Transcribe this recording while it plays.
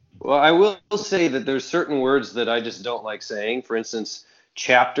Well, I will say that there's certain words that I just don't like saying. For instance,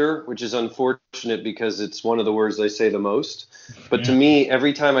 chapter, which is unfortunate because it's one of the words I say the most. But to me,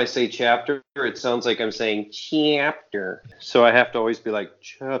 every time I say chapter, it sounds like I'm saying chapter. So I have to always be like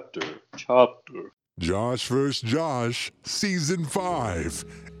chapter, chapter. Josh vs. Josh, Season 5.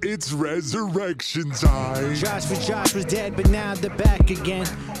 It's resurrection time. Josh was dead, but now they're back again.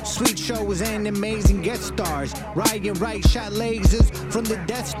 Sweet show was an amazing guest stars. Ryan Wright shot lasers from the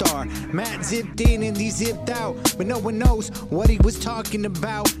Death Star. Matt zipped in and he zipped out, but no one knows what he was talking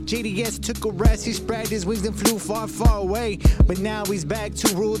about. JDS took a rest, he spread his wings and flew far, far away. But now he's back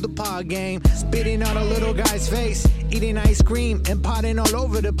to rule the pod game. Spitting on a little guy's face, eating ice cream and potting all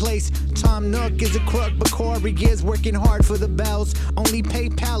over the place. Tom Nook is a crook, but Corey is working hard for the bells. Only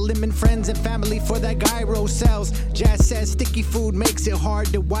PayPal, limit friends and family for that gyro sells. Jazz says sticky food makes it hard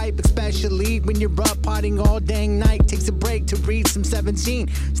to wipe, especially when you're up potting all dang night. Takes a break to read some 17.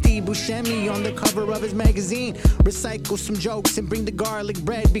 Steve Buscemi on the cover of his magazine. Recycle some jokes and bring the garlic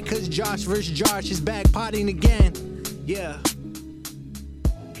bread because Josh vs. Josh is back potting again. Yeah.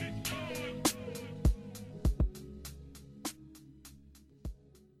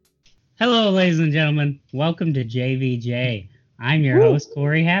 Hello, ladies and gentlemen. Welcome to JVJ. I'm your host,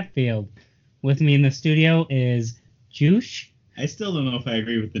 Corey Hatfield. With me in the studio is Juice. I still don't know if I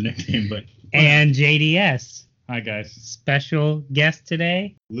agree with the nickname, but... And JDS. Hi, guys. Special guest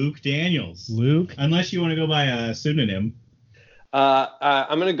today, Luke Daniels. Luke. Unless you want to go by a pseudonym.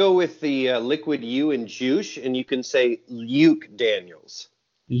 I'm going to go with the liquid U in Juice, and you can say Luke Daniels.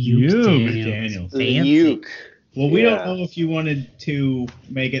 Luke Daniels. Luke. Well, we don't know if you wanted to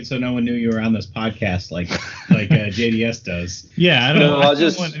make it so no one knew you were on this podcast like JDS does. Yeah, I don't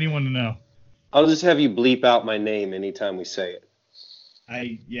want anyone to know. I'll just have you bleep out my name anytime we say it.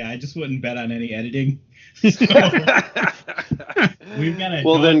 I just wouldn't bet on any editing. We've got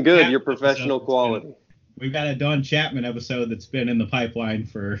then good. You're professional quality. We've got a Don Chapman episode that's been in the pipeline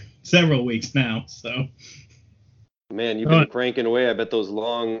for several weeks now. So, man, you've been cranking away. I bet those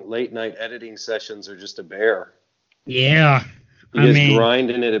long late night editing sessions are just a bear. Yeah. You guys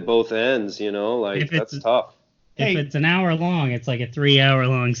grinding it at both ends, that's tough. If it's an hour long, it's like a 3-hour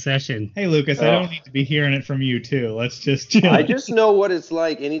long session. Hey, Lucas, I don't need to be hearing it from you, too. Let's just chill. I just know what it's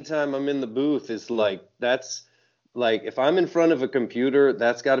like anytime I'm in the booth. It's like, that's like, if I'm in front of a computer,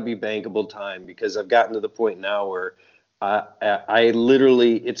 that's got to be bankable time because I've gotten to the point now where I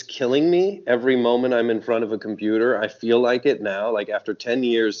literally, it's killing me every moment I'm in front of a computer. I feel like it now, like after 10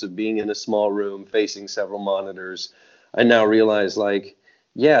 years of being in a small room facing several monitors, I now realize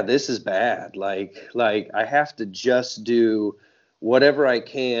this is bad. Like I have to just do whatever I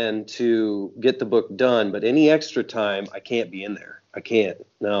can to get the book done. But any extra time, I can't be in there. I can't.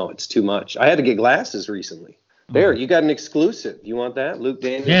 No, it's too much. I had to get glasses recently. There, you got an exclusive. You want that? Luke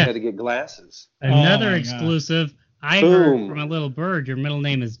Daniels had to get glasses. Another exclusive. God. I heard from a little bird your middle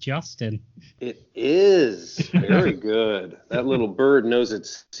name is Justin. It is. Very good. That little bird knows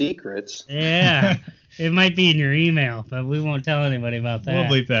its secrets. Yeah. It might be in your email, but we won't tell anybody about that.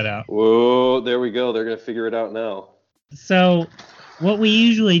 We'll bleep that out. Whoa, there we go. They're going to figure it out now. So what we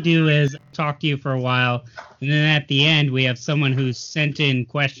usually do is talk to you for a while, and then at the end we have someone who's sent in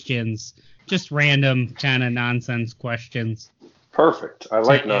questions, just random kind of nonsense questions. Perfect. I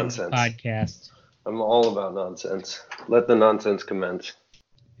like nonsense. Podcast. I'm all about nonsense. Let the nonsense commence.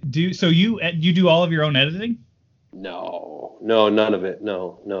 So you do all of your own editing? No, none of it.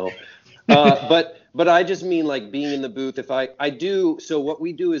 No. But I just mean like being in the booth. If I do, so what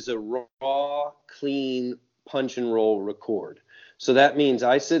we do is a raw, clean punch and roll record. So that means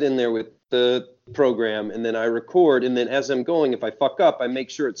I sit in there with the program and then I record. And then as I'm going, if I fuck up, I make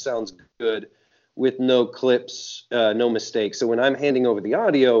sure it sounds good with no clips, no mistakes. So when I'm handing over the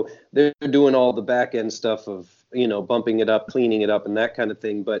audio, they're doing all the back end stuff of, bumping it up, cleaning it up and that kind of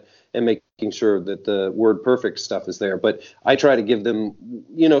thing, and making sure that the word perfect stuff is there. But I try to give them,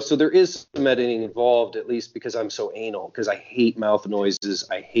 so there is some editing involved, at least because I'm so anal, because I hate mouth noises.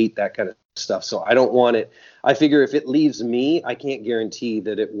 I hate that kind of stuff. So I don't want it. I figure if it leaves me, I can't guarantee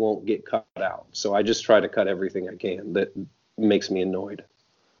that it won't get cut out. So I just try to cut everything I can that makes me annoyed.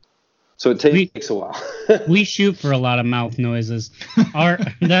 So it takes a while. We shoot for a lot of mouth noises.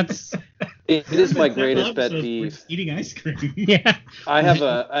 It is my greatest pet peeve. Eating ice cream. Yeah. I have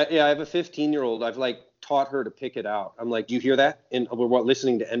a 15-year-old. I've taught her to pick it out. I'm like, do you hear that? And we're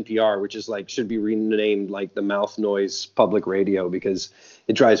listening to NPR, which is should be renamed the mouth noise public radio because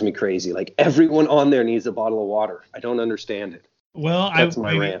it drives me crazy. Everyone on there needs a bottle of water. I don't understand it. Well, that's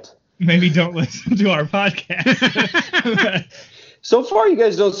my rant. Maybe don't listen to our podcast. So far, you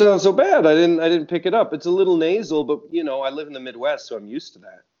guys don't sound so bad. I didn't pick it up. It's a little nasal, but I live in the Midwest, so I'm used to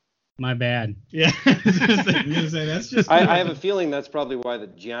that. My bad. Yeah. I was gonna say, that's just. I have a feeling that's probably why the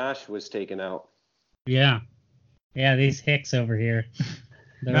Josh was taken out. Yeah. Yeah, these hicks over here.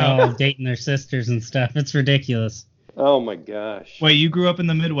 They're No. all dating their sisters and stuff. It's ridiculous. Oh my gosh. Wait, you grew up in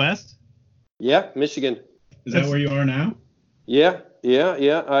the Midwest? Yeah, Michigan. Is that where you are now? Yeah.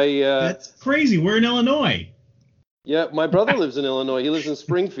 That's crazy. We're in Illinois. Yeah, my brother lives in Illinois. He lives in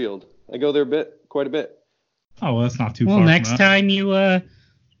Springfield. I go there quite a bit. Oh, well, that's not too Well, far. next from us. time you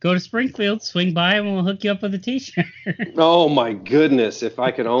go to Springfield, swing by and we'll hook you up with a t-shirt. Oh my goodness, if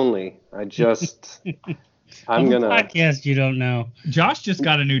I could only. I'm On the gonna. podcast you don't know. Josh just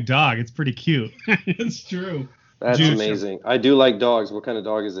got a new dog. It's pretty cute. It's true. That's Juice. amazing. I do like dogs. What kind of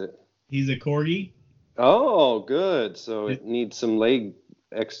dog is it? He's a corgi. Oh, good. So it needs some leg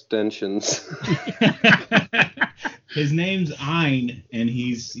extensions. His name's Ein, and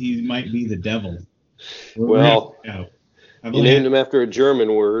he might be the devil. Well, Yeah. you named him after a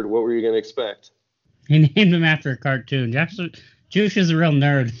German word. What were you gonna expect? He named him after a cartoon. Juice is a real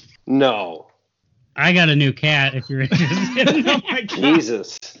nerd. No. I got a new cat if you're interested. Oh my God.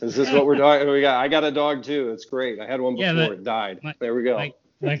 Jesus. Is this what we're talking? I got a dog too. It's great. I had one before. Yeah, but it died. my- There we go.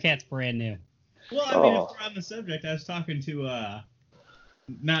 My cat's brand new. Well, I mean, Oh. if we're on the subject, I was talking to,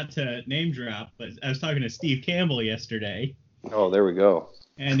 not to name drop, but I was talking to Steve Campbell yesterday, Oh, there we go.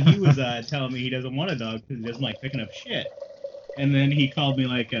 and he was telling me he doesn't want a dog because he doesn't like picking up shit. And then he called me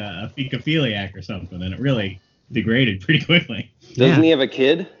like a fecophiliac or something, and it really degraded pretty quickly. Doesn't he have a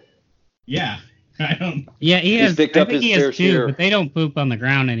kid? Yeah, I don't. Yeah, he He's has. picked I up think his he fair has two, share. but they don't poop on the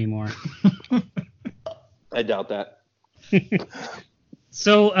ground anymore. I doubt that.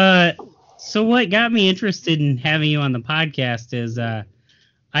 So what got me interested in having you on the podcast is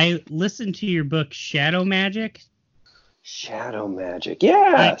I listened to your book Shadow Magic. Shadow magic.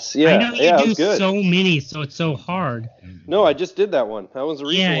 Yes. I Yeah. know you yeah, it do was good. so many, so it's so hard. No, I just did that one. That was a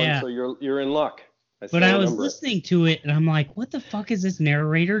recent Yeah, one, yeah. so you're in luck. But still I was remember it. listening to it and I'm like, what the fuck is this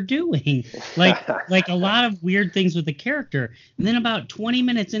narrator doing? Like a lot of weird things with the character. And then about 20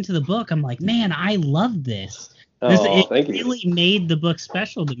 minutes into the book, I'm like, man, I love this. Oh, thank you. It really made the book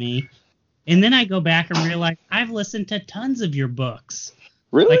special to me. And then I go back and realize I've listened to tons of your books.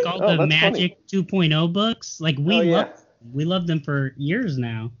 Really? Like all Oh, the that's funny. Magic 2.0 books. Like Oh, yeah. we love them for years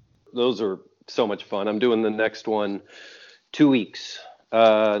now. Those are so much fun. I'm doing the next one 2 weeks.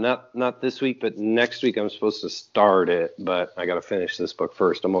 Not this week, but next week I'm supposed to start it, but I got to finish this book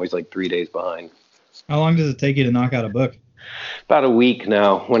first. I'm always like 3 days behind. How long does it take you to knock out a book? About a week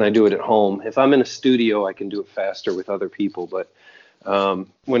now when I do it at home. If I'm in a studio, I can do it faster with other people, but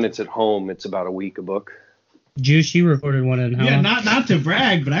when it's at home, it's about a week a book. Juice, you recorded one in how Yeah, long? not to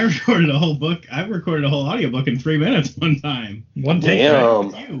brag, but I recorded a whole book. I recorded a whole audiobook in 3 minutes one time. One take. Damn.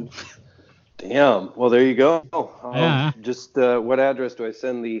 You. Damn. Well, there you go. Yeah. Just what address do I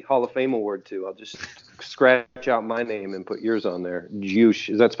send the Hall of Fame award to? I'll just scratch out my name and put yours on there. Juice.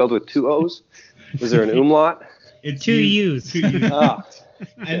 Is that spelled with 2 O's? Is there an umlaut? It's Two you. U's. 2 U's. Ah.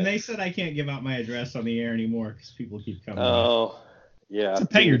 And they said I can't give out my address on the air anymore because people keep coming. Oh, yeah. To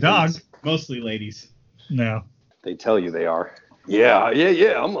pet your dog. Mostly ladies. No. They tell you they are. Yeah.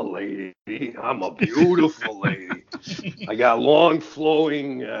 I'm a lady. I'm a beautiful lady. I got long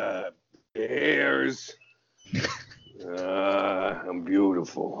flowing hairs. I'm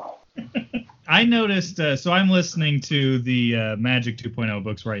beautiful. I noticed, so I'm listening to the Magic 2.0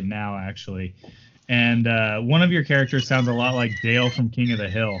 books right now, actually. And one of your characters sounds a lot like Dale from King of the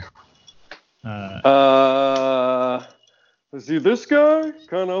Hill. See this guy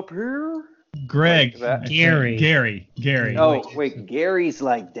kind of up here? Greg. Like that? Gary. Gary. Oh, wait, Gary's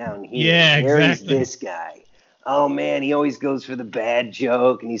like down here. Yeah, Gary's exactly. this guy. Oh man, he always goes for the bad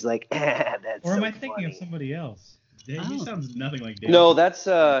joke, and he's like, that's Or am so I thinking funny. of somebody else? He Oh. sounds nothing like Dale. No, that's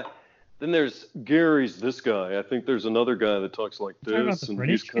then there's Gary's this guy. I think there's another guy that talks like Talking about this, the and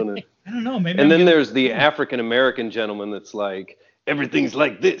British he's kind of. I don't know. Maybe. And I'm then getting- there's the African American gentleman that's like, everything's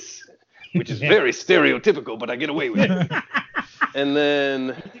like this, which is very stereotypical, but I get away with it. And then,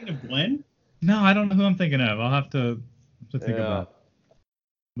 You thinking of Glenn? No, I don't know who I'm thinking of. I'll have to think yeah. about.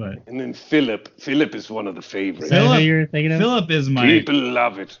 But And then Philip. Philip is one of the favorites. Is that who Philip- you're thinking of? Philip is my. People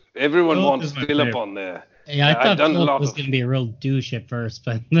love it. Everyone Philip wants is my Philip favorite. on there. Yeah, I I've thought done a Philip lot was of- going to be a real douche at first,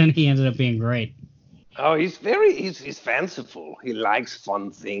 but then he ended up being great. Oh, he's fanciful. He likes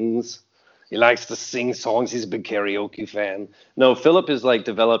fun things. He likes to sing songs. He's a big karaoke fan. No, Philip is like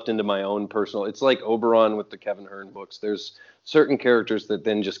developed into my own personal. It's like Oberon with the Kevin Hearn books. There's certain characters that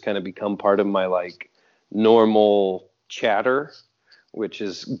then just kind of become part of my like normal chatter, which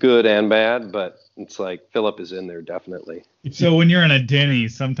is good and bad, but it's like Philip is in there definitely. So when you're in a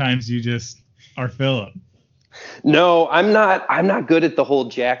Denny's, sometimes you just are Philip. No, I'm not good at the whole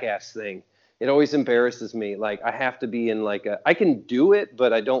jackass thing. It always embarrasses me. Like I have to be in like I can do it,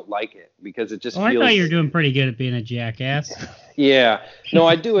 but I don't like it because it just Oh, I feels. thought you were doing pretty good at being a jackass. Yeah. No,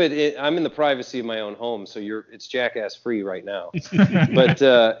 I do it. I'm in the privacy of my own home, so it's jackass free right now. But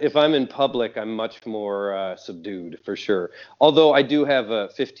if I'm in public, I'm much more subdued for sure. Although I do have a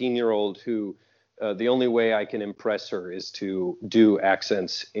 15-year-old who the only way I can impress her is to do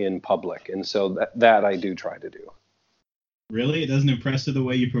accents in public, and so that I do try to do. Really? It doesn't impress her the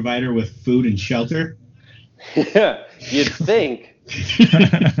way you provide her with food and shelter? Yeah, you'd think.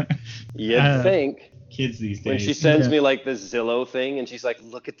 You'd think. Kids these days. When she sends me like this Zillow thing and she's like,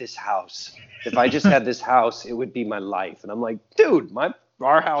 look at this house. If I just had this house, it would be my life. And I'm like, dude,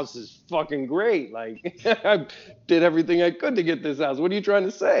 our house is fucking great. Like, I did everything I could to get this house. What are you trying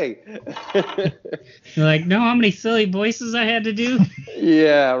to say? You're like, know how many silly voices I had to do?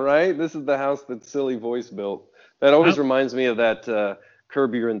 Yeah, right? This is the house that Silly Voice built. That always reminds me of that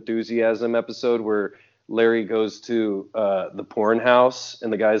Curb Your Enthusiasm episode where Larry goes to the porn house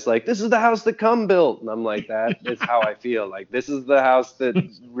and the guy's like, this is the house that Cum built. And I'm like, that is how I feel. Like, this is the house that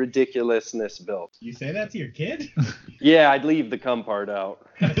ridiculousness built. You say that to your kid? Yeah, I'd leave the cum part out.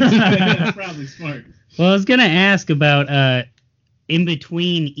 That's probably smart. Well, I was going to ask about in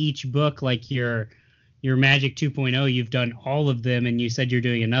between each book, like your Magic 2.0, you've done all of them and you said you're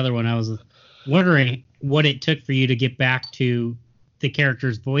doing another one. I was wondering what it took for you to get back to the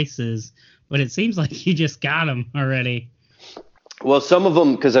characters' voices, but it seems like you just got them already. Well, some of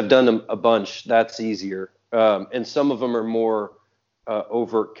them, because I've done a bunch, that's easier. And some of them are more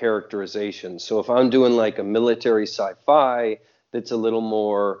overt characterization. So if I'm doing like a military sci-fi that's a little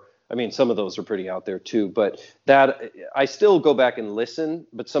more, I mean, some of those are pretty out there too, but that I still go back and listen,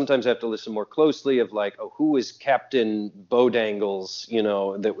 but sometimes I have to listen more closely of like, oh, who is Captain Bowdangles,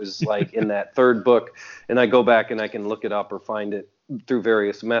 that was like in that third book. And I go back and I can look it up or find it through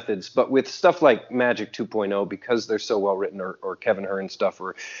various methods. But with stuff like Magic 2.0, because they're so well written, or Kevin Hearn stuff,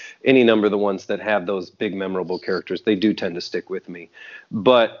 or any number of the ones that have those big memorable characters, they do tend to stick with me.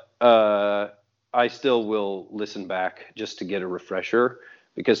 But I still will listen back just to get a refresher,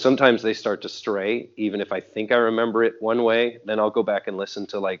 because sometimes they start to stray. Even if I think I remember it one way, then I'll go back and listen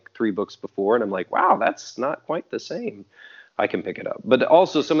to like 3 books before, and I'm like, wow, that's not quite the same. I can pick it up. But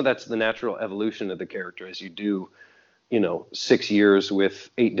also some of that's the natural evolution of the character. As you do 6 years with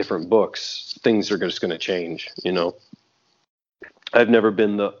 8 different books, things are just going to change. I've never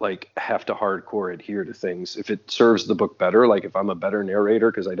been have to hardcore adhere to things. If it serves the book better, like if I'm a better narrator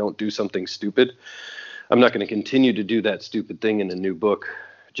because I don't do something stupid, I'm not going to continue to do that stupid thing in a new book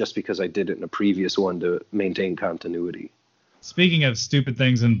just because I did it in a previous one to maintain continuity. Speaking of stupid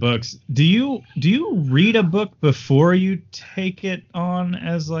things in books, do you read a book before you take it on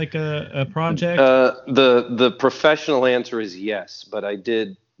as like a project? The professional answer is yes, but I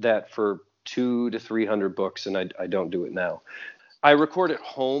did that for 200 to 300 books, and I don't do it now. I record at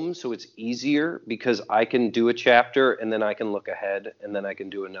home, so it's easier because I can do a chapter and then I can look ahead and then I can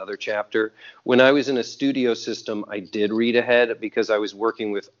do another chapter. When I was in a studio system, I did read ahead because I was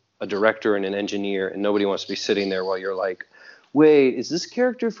working with a director and an engineer, and nobody wants to be sitting there while you're like, wait, is this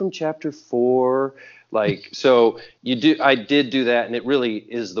character from chapter 4? Like, so I did do that, and it really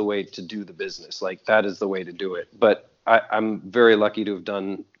is the way to do the business. Like, that is the way to do it. But I'm very lucky to have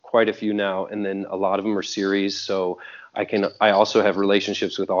done quite a few now, and then a lot of them are series, so I also have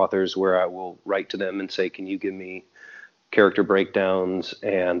relationships with authors where I will write to them and say, can you give me character breakdowns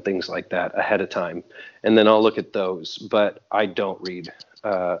and things like that ahead of time? And then I'll look at those, but I don't read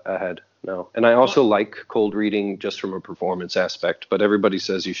ahead, no. And I also like cold reading just from a performance aspect, but everybody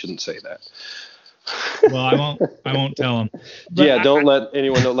says you shouldn't say that. Well, I won't tell them. But yeah, don't let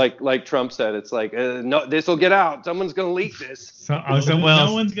anyone know. Like Trump said, it's like, no, this will get out. Someone's gonna leak this.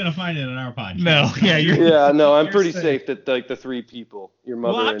 No one's gonna find it on our podcast. No, no, I'm pretty safe that like the 3 people, your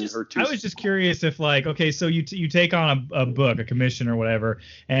mother and her 2. I was just curious if okay, so you take on a book, a commission or whatever,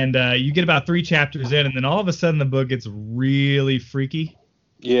 and you get about 3 chapters in, and then all of a sudden the book gets really freaky.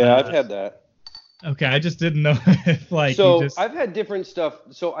 Yeah, I've had that. Okay, I just didn't know if I've had different stuff.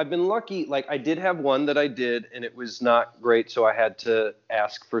 So I've been lucky. Like I did have one that I did, and it was not great, so I had to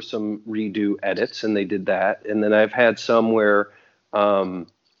ask for some redo edits, and they did that. And then I've had some where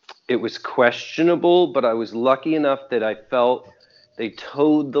it was questionable, but I was lucky enough that I felt they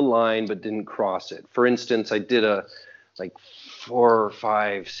towed the line but didn't cross it. For instance, I did 4 or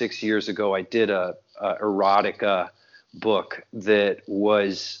 5, 6 years ago, I did a erotica book that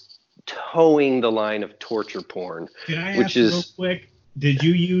was towing the line of torture porn. Can I ask real quick, did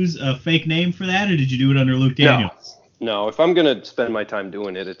you use a fake name for that, or did you do it under Luke Daniels? No, if I'm gonna spend my time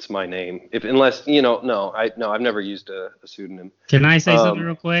doing it, it's my name. Unless I've never used a pseudonym. Can I say something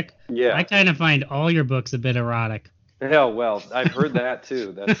real quick? Yeah. I kind of find all your books a bit erotic. Hell, well, I've heard that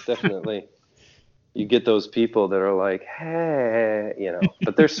too. That's definitely. You get those people that are like, hey,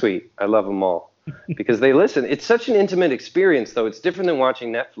 but they're sweet. I love them all because they listen. It's such an intimate experience, though. It's different than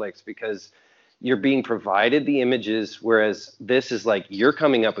watching Netflix because you're being provided the images, whereas this is like you're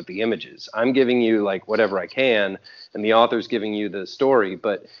coming up with the images. I'm giving you like whatever I can, and the author's giving you the story,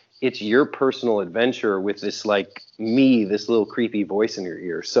 but it's your personal adventure with this like this little creepy voice in your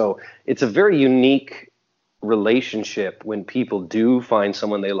ear. So it's a very unique relationship when people do find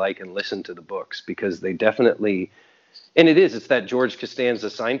someone they like and listen to the books, because they definitely, and it's that George Costanza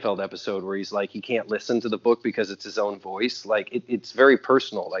Seinfeld episode where he's like, he can't listen to the book because it's his own voice. Like it's very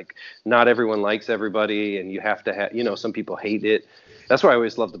personal. Like not everyone likes everybody, and you have to have, some people hate it. That's why I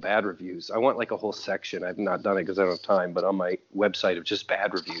always love the bad reviews. I want like a whole section. I've not done it because I don't have time, but on my website of just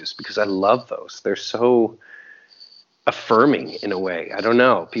bad reviews, because I love those. They're so affirming in a way. I don't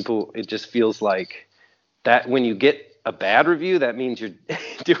know. It just feels like that when you get a bad review, that means you're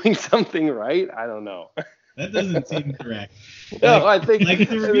doing something right. I don't know. That doesn't seem correct. No, I think like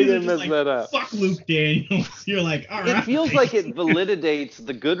the reviews I are just like, that up. Fuck Luke Daniels. You're like, all right. It feels like it validates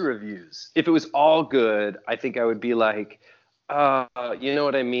the good reviews. If it was all good, I think I would be like, you know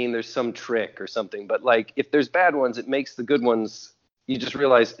what I mean? There's some trick or something. But like, if there's bad ones, it makes the good ones. You just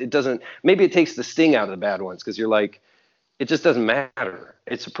realize it doesn't. Maybe it takes the sting out of the bad ones, because you're like, it just doesn't matter.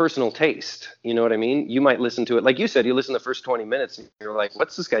 It's a personal taste. You know what I mean? You might listen to it. Like you said, you listen to the first 20 minutes and you're like,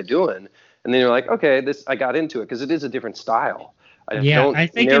 what's this guy doing? And then you're like, okay, I got into it because it is a different style. I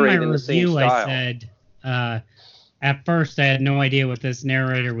think in my review I said, at first I had no idea what this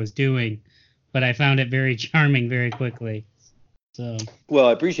narrator was doing, but I found it very charming very quickly. So. Well,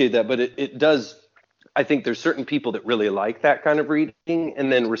 I appreciate that, but it does. I think there's certain people that really like that kind of reading.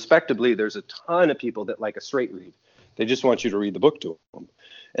 And then respectably, there's a ton of people that like a straight read. They just want you to read the book to them.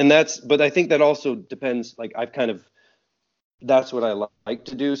 But I think that also depends. Like that's what I like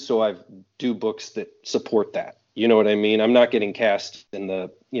to do. So I do books that support that. You know what I mean? I'm not getting cast in the,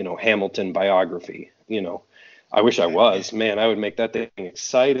 Hamilton biography. I wish I was. Man, I would make that thing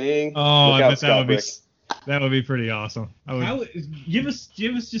exciting. Oh, I bet that would be pretty awesome. Give us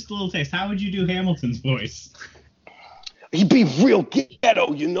just a little taste. How would you do Hamilton's voice? He'd be real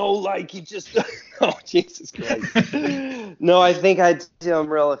ghetto, like he just. Oh, Jesus Christ. No, I think I'd do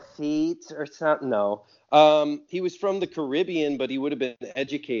him real effete or something. No. He was from the Caribbean, but he would have been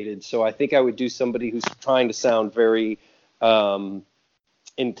educated. So I think I would do somebody who's trying to sound very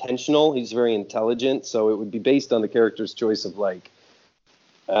intentional. He's very intelligent. So it would be based on the character's choice of like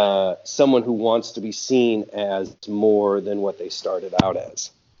someone who wants to be seen as more than what they started out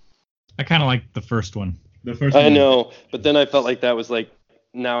as. I kind of like the first one. I know, but then I felt like that was like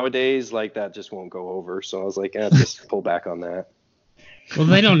nowadays, like that just won't go over. So I was like, just pull back on that. Well,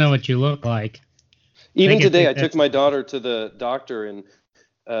 they don't know what you look like. Even today, I took my daughter to the doctor, and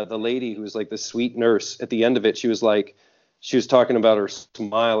the lady who was like the sweet nurse at the end of it, she was talking about her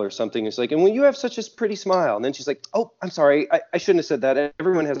smile or something. It's like, and when you have such a pretty smile, and then she's like, oh, I'm sorry, I shouldn't have said that.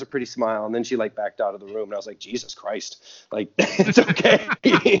 Everyone has a pretty smile. And then she like backed out of the room, and I was like, Jesus Christ, like it's okay,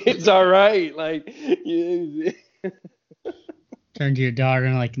 it's all right, like. Turn to your daughter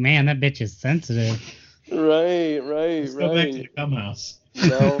and like, man, that bitch is sensitive. Right. Let's go back to the cum house.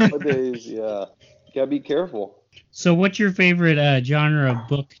 Nowadays, yeah, gotta be careful. So, what's your favorite genre of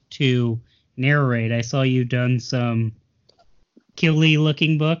book to narrate? I saw you've done some killy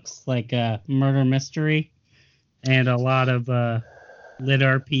looking books like murder mystery and a lot of lit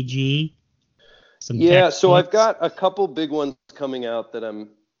RPG. So books. I've got a couple big ones coming out that I'm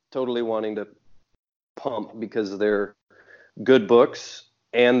totally wanting to pump because they're good books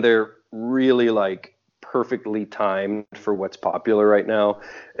and they're really like perfectly timed for what's popular right now.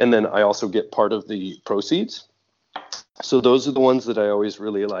 And then I also get part of the proceeds. So those are the ones that I always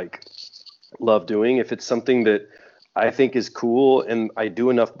really love doing. If it's something that I think is cool and I do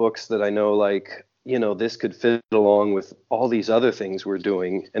enough books that I know this could fit along with all these other things we're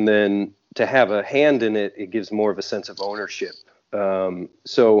doing. And then to have a hand in it, it gives more of a sense of ownership.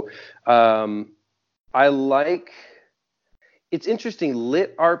 I like, it's interesting.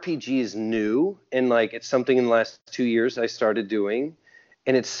 Lit RPG is new and it's something in the last 2 years I started doing.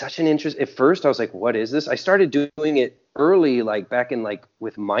 And it's such an interest. At first I was like, what is this? I started doing it early, back in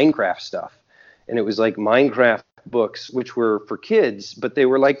with Minecraft stuff. And it was Minecraft books, which were for kids, but they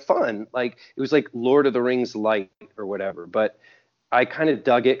were fun. It was Lord of the Rings light or whatever. But I kind of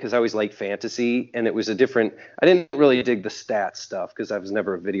dug it because I always liked fantasy, and it was a different. I didn't really dig the stats stuff because I was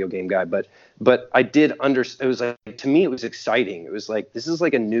never a video game guy, but I did understand. It was like, to me, it was exciting. It was like, this is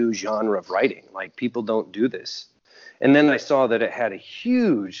like a new genre of writing. Like, people don't do this. And then I saw that it had a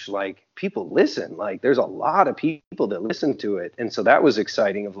huge, like, people listen. Like, there's a lot of people that listen to it, and so that was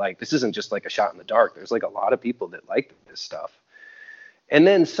exciting. Of like, this isn't just like a shot in the dark. There's like a lot of people that like this stuff. And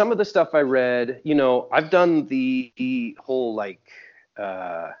then some of the stuff I read, you know, I've done the whole like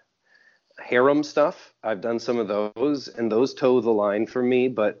harem stuff. I've done some of those, and those toe the line for me.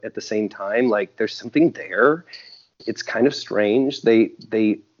 But at the same time, like, there's something there. It's kind of strange.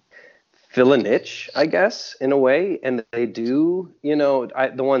 They fill a niche, I guess, in a way, and they do. You know,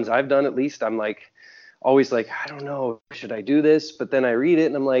 the ones I've done, at least, I'm like, always like, I don't know, should I do this? But then I read it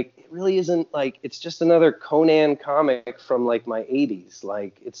and I'm like, it really isn't, like, it's just another Conan comic from like my 80s.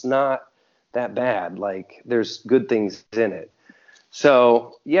 Like, it's not that bad. Like, there's good things in it.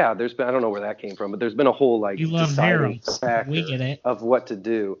 So yeah, there's been, I don't know where that came from, but there's been a whole like deciding factor we get it. of what to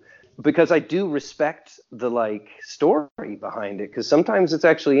do, because I do respect the like story behind it, because sometimes it's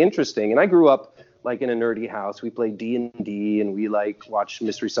actually interesting. And I grew up like in a nerdy house. We played D&D, and we like watched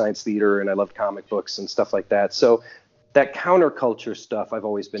Mystery Science Theater, and I loved comic books and stuff like that. So that counterculture stuff I've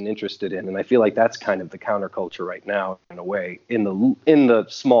always been interested in, and I feel like that's kind of the counterculture right now, in a way, in the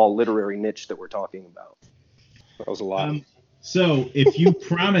small literary niche that we're talking about. That was a lot. So if you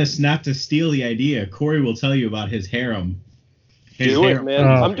promise not to steal the idea, Corey will tell you about his harem. Do it, man.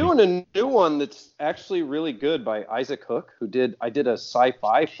 I'm doing a new one that's actually really good by Isaac Hook, I did a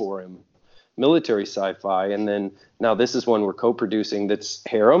sci-fi for him. Military sci-fi, and then now this is one we're co-producing that's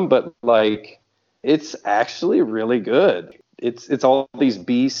harem, but like, it's actually really good. It's all these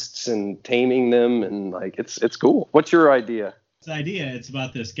beasts and taming them, and like, it's cool. What's your idea? It's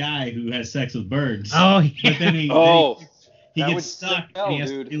about this guy who has sex with birds. Oh, yeah. But then he gets stuck, and he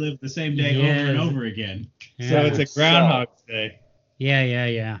has to relive the same day over and over again. Yeah. So it's a Groundhog's Day.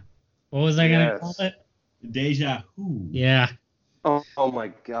 Yeah. What was I gonna call it? Deja vu. Yeah. Oh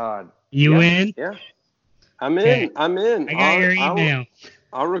my God. You in? Yeah. I'm in. Okay. I'm in. I got your email.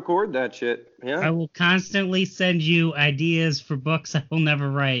 I'll record that shit. Yeah. I will constantly send you ideas for books I will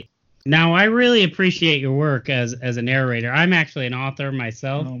never write. Now, I really appreciate your work as a narrator. I'm actually an author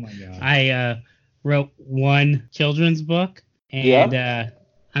myself. Oh my God. I wrote one children's book, and I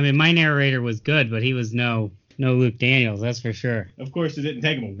mean, my narrator was good, but he was no Luke Daniels, that's for sure. Of course, it didn't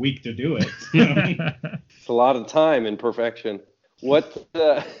take him a week to do it. It's a lot of time and perfection. What's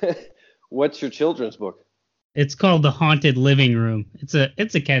your children's book? It's called The Haunted Living Room. It's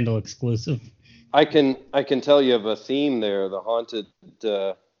a Kindle exclusive. I can tell you have a theme there. The haunted,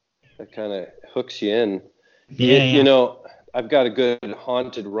 that kind of hooks you in. Yeah. You know, I've got a good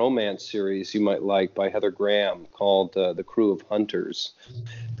haunted romance series you might like by Heather Graham called The Crew of Hunters.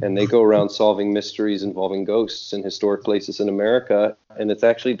 And they go around solving mysteries involving ghosts in historic places in America. And it's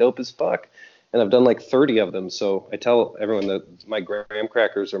actually dope as fuck. And I've done like 30 of them. So I tell everyone that my graham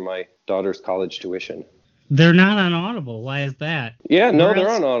crackers are my daughter's college tuition. They're not on Audible. Why is that? Yeah, no, they're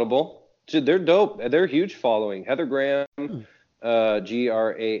on Audible. They're dope. They're a huge following. Heather Graham, Graham,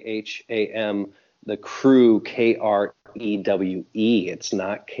 The Crew, Krewe. It's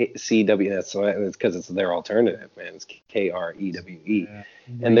not CW. That's why, it's because it's their alternative, man. It's Krewe, Yeah.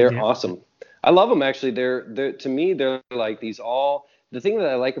 And they're awesome. I love them, actually. They're to me, they're like these all. The thing that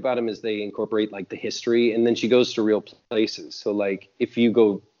I like about them is they incorporate like the history, and then she goes to real places. So like, if you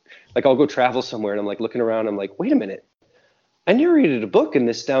go, like, I'll go travel somewhere, and I'm like looking around, I'm like, wait a minute, I narrated a book in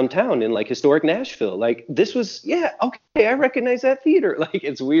this downtown in like historic Nashville. Like, this was, yeah, okay, I recognize that theater. Like,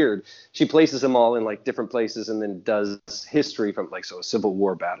 it's weird. She places them all in like different places, and then does history from like, so a Civil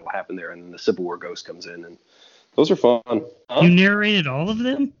War battle happened there, and then the Civil War ghost comes in, and those are fun. You narrated all of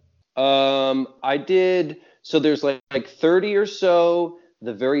them? I did. So there's like 30 or so.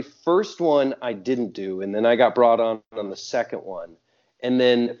 The very first one I didn't do, and then I got brought on the second one. And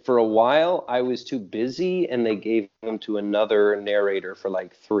then for a while I was too busy, and they gave them to another narrator for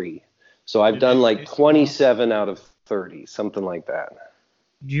like 3. So I've done like 27 out of 30, something like that.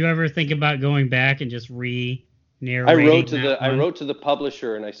 Do you ever think about going back and just re-narrating? I wrote to the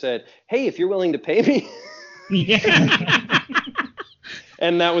publisher, and I said, hey, if you're willing to pay me. Yeah.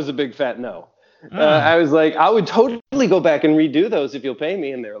 And that was a big fat no. I was like, I would totally go back and redo those if you'll pay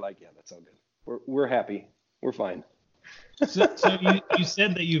me. And they were like, yeah, that's all good. We're happy. We're fine. So you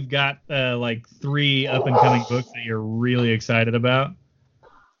said that you've got like 3 up and coming books that you're really excited about.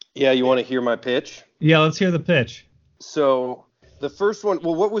 Yeah, you want to hear my pitch? Yeah, let's hear the pitch. So the first one,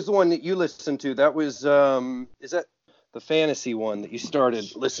 well, what was the one that you listened to? That was, is that the fantasy one that you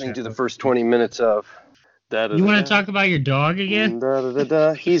started listening to the first 20 minutes of? You want to talk about your dog again?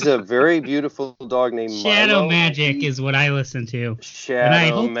 He's a very beautiful dog named Shadow Milo. Magic is what I listen to. Shadow And I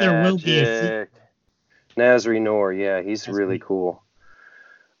hope Magic. there will be a Nasri Noor, yeah, he's really cool.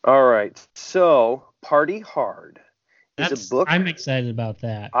 All right, so Party Hard is a book. I'm excited about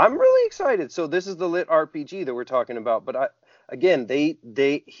that. I'm really excited. So this is the lit RPG that we're talking about, but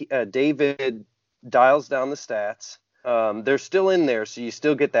David dials down the stats. They're still in there, so you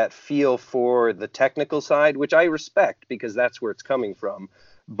still get that feel for the technical side, which I respect because that's where it's coming from.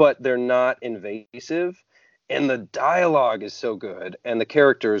 But they're not invasive, and the dialogue is so good, and the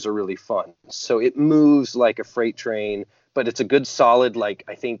characters are really fun. So it moves like a freight train, but it's a good solid, like,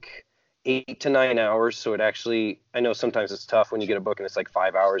 I think 8 to 9 hours. So it actually, I know sometimes it's tough when you get a book and it's like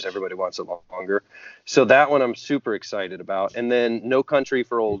 5 hours. Everybody wants it longer. So that one I'm super excited about. And then No Country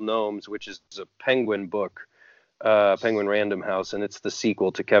for Old Gnomes, which is a Penguin book. Penguin Random House, and it's the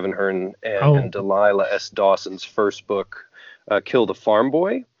sequel to Kevin Hearn and Delilah S. Dawson's first book, Kill the Farm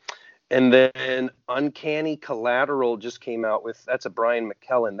Boy. And then Uncanny Collateral just came out with, that's a Brian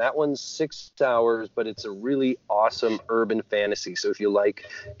McKellen. That one's 6 hours, but it's a really awesome urban fantasy. So if you like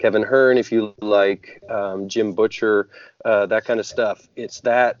Kevin Hearn, if you like Jim Butcher, that kind of stuff, it's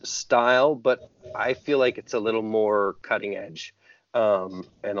that style, but I feel like it's a little more cutting edge. And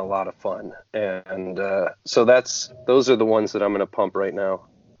a lot of fun. And so those are the ones that I'm going to pump right now.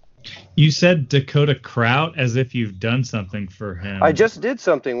 You said Dakota Kraut as if you've done something for him. I just did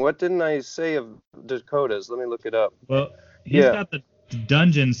something. What didn't I say of Dakota's? Let me look it up. Well, he's got the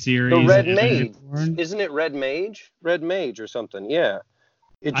Dungeon series. The Red Mage. Isn't it Red Mage? Red Mage or something. Yeah.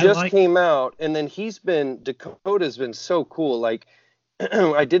 It just came out. And then Dakota's been so cool. Like,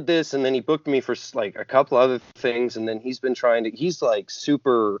 I did this, and then he booked me for like a couple other things, and then he's like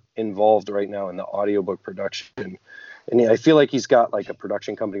super involved right now in the audiobook production, and I feel like he's got like a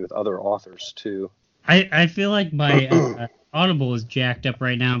production company with other authors too. I feel like my Audible is jacked up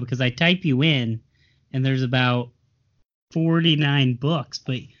right now because I type you in, and there's about 49 books,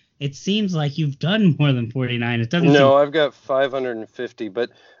 but it seems like you've done more than 49. It doesn't. No, I've got 550, but.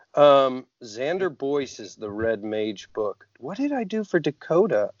 Xander Boyce is the Red Mage book. What did I do for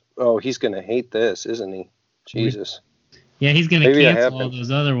Dakota? Oh, he's going to hate this, isn't he? Jesus. Yeah, he's going to cancel all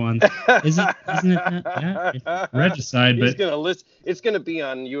those other ones. Isn't it? Yeah. Regicide, but it's going to be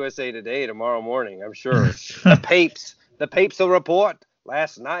on USA Today tomorrow morning, I'm sure. The Papes will report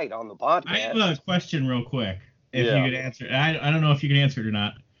last night on the podcast. I have a question real quick, if you could answer it. I don't know if you can answer it or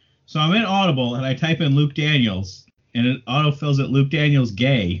not. So I'm in Audible, and I type in Luke Daniels, and it autofills it Luke Daniels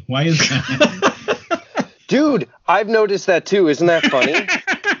gay. Why is that? Dude, I've noticed that too. Isn't that funny?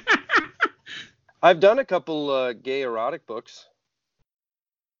 I've done a couple gay erotic books.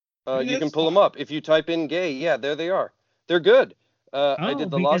 You can pull them up. If you type in gay, yeah, there they are. They're good. I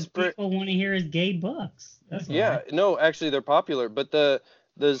did the Lost Prayer. People want to hear his gay books. That's no, actually they're popular. But the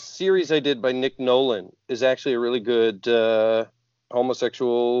series I did by Nick Nolan is actually a really good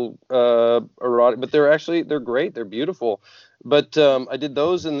homosexual erotic, but they're great. They're beautiful. But I did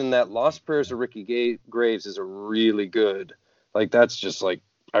those, and then that Lost Prayers of Ricky Graves is a really good. Like, that's just like,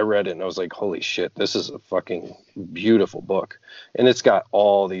 I read it and I was like, holy shit, this is a fucking beautiful book, and it's got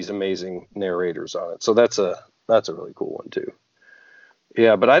all these amazing narrators on it. So that's a really cool one too.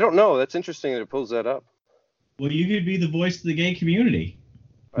 Yeah, but I don't know. That's interesting that it pulls that up. Well, you could be the voice of the gay community.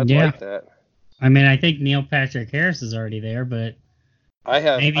 I'd like that. I mean, I think Neil Patrick Harris is already there, but I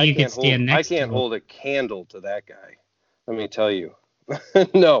can't hold a candle to that guy. Let me tell you.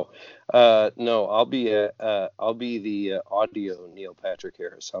 No, I'll be the audio Neil Patrick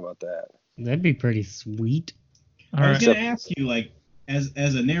Harris. How about that? That'd be pretty sweet. I was going to ask you, like, as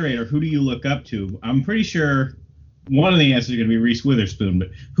a narrator, who do you look up to? I'm pretty sure one of the answers is going to be Reese Witherspoon, but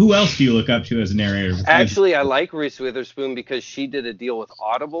who else do you look up to as a narrator? Actually, I like Reese Witherspoon because she did a deal with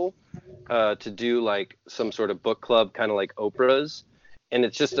Audible to do like some sort of book club, kind of like Oprah's. And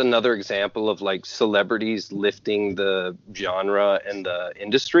it's just another example of like celebrities lifting the genre and the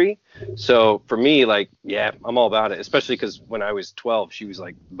industry. So for me, like, yeah, I'm all about it, especially because when I was 12, she was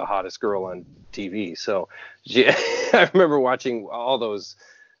like the hottest girl on TV. So I remember watching all those.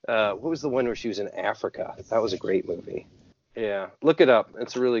 What was the one where she was in Africa? That was a great movie. Yeah, look it up.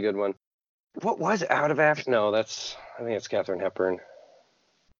 It's a really good one. What was Out of Africa? No, I think it's Katharine Hepburn.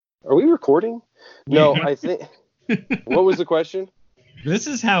 Are we recording? No, I think. What was the question? This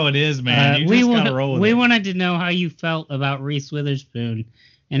is how it is, man. We wanted to know how you felt about Reese Witherspoon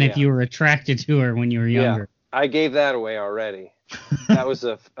and if you were attracted to her when you were younger. Yeah, I gave that away already. That was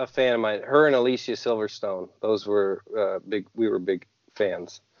a fan of mine. Her and Alicia Silverstone. Those were big. We were big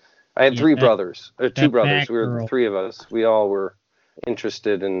fans. I had two brothers. We were the three of us. We all were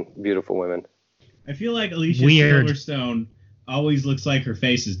interested in beautiful women. I feel like Alicia Weird. Silverstone always looks like her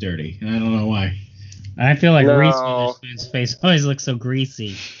face is dirty, and I don't know why. I feel like No. Reese Witherspoon's face always looks so greasy.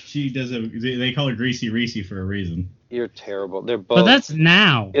 She does they call her Greasy Reese for a reason. You're terrible. They're both But that's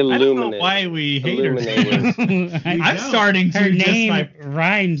now. I don't know illuminated. why we hate her. Illuminated. I'm starting to Her just name like.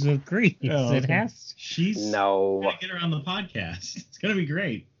 rhymes with grease. Oh, It okay. has. She's No, gonna get her on the podcast. It's gonna be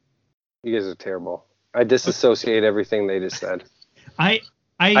great. you guys are terrible. I disassociate everything they just said. I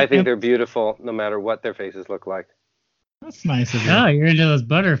I think they're beautiful no matter what their faces look like. That's nice of you. Oh, you're into those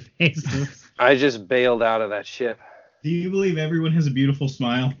butter faces. I just bailed out of that ship. Do you believe everyone has a beautiful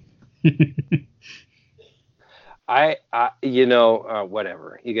smile?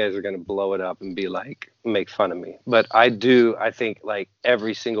 Whatever. You guys are going to blow it up and be like, make fun of me. But I think like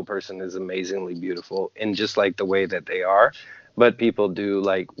every single person is amazingly beautiful in just like the way that they are. But people do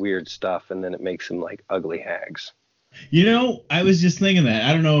like weird stuff and then it makes them like ugly hags. You know, I was just thinking that.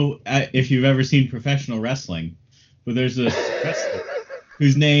 I don't know if you've ever seen professional wrestling, but there's a wrestler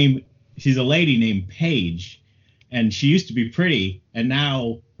she's a lady named Paige, and she used to be pretty, and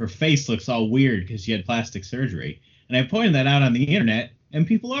now her face looks all weird because she had plastic surgery. And I pointed that out on the internet, and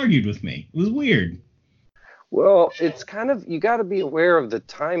people argued with me. It was weird. Well, it's kind of, you got to be aware of the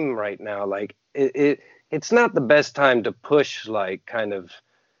time right now. Like it's not the best time to push like kind of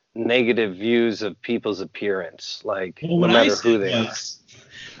negative views of people's appearance. Like Well, no what I matter said who they are. was,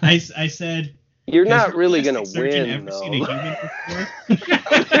 I said, You're has not your really going plastic to surgeon win, ever though. seen a human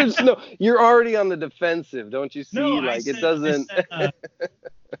before? There's no, you're already on the defensive, don't you see? No, I like said, it doesn't.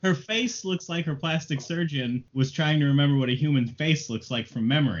 her face looks like her plastic surgeon was trying to remember what a human face looks like from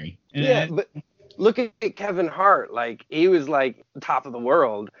memory. And Yeah, but look at Kevin Hart. Like he was like top of the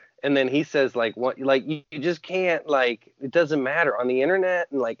world, and then he says like what? Like you just can't like. It doesn't matter on the internet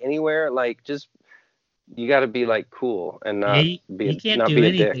and like anywhere. Like just you got to be like cool and not he be can't not do be a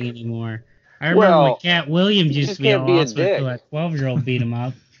anything dick. anymore. I remember when Cat Williams you used just to be can't be a awesome dick. until that 12-year-old beat him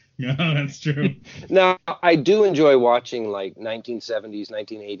up. no, that's true. Now, I do enjoy watching like 1970s,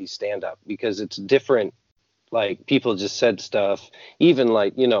 1980s stand-up because it's different. Like people just said stuff. Even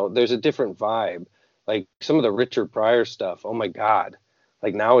like, there's a different vibe. Like some of the Richard Pryor stuff. Oh my God.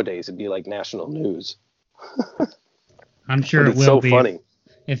 Like nowadays it'd be like national news. I'm sure But it it's will so be. funny.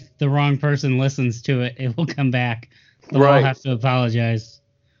 If the wrong person listens to it, it will come back. They'll all Right. have to apologize.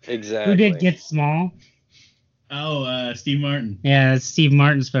 Exactly. Who did Get Small? Oh, Steve Martin. Yeah, that's Steve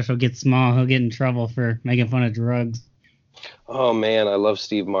Martin special, Get Small. He'll get in trouble for making fun of drugs. Oh man, I love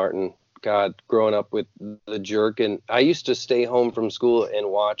Steve Martin. God, growing up with The Jerk, and I used to stay home from school and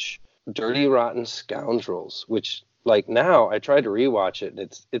watch Dirty Rotten Scoundrels, which like now I tried to rewatch it and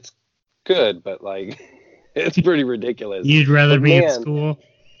it's good, but like it's pretty ridiculous. You'd rather But be in man, school?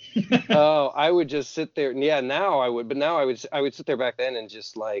 Oh, I would just sit there. Yeah, now I would, but now I would sit there back then and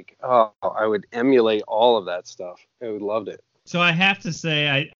just like, I would emulate all of that stuff. I would loved it. So I have to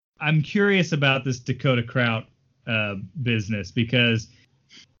say, I'm curious about this Dakota Kraut business because,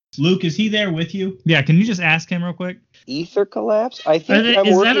 Luke, is he there with you? yeah, can you just ask him real quick? Ether Collapse? I think I'm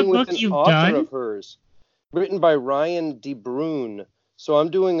Is that a working with book an you've author done? of hers, written by Ryan DeBrune. So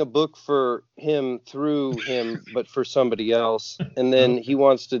I'm doing a book for him through him, but for somebody else. And then he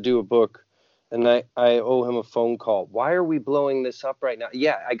wants to do a book, and I owe him a phone call. Why are we blowing this up right now?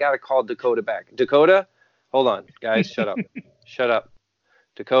 Yeah, I got to call Dakota back. Dakota, hold on. Guys, shut up. Shut up.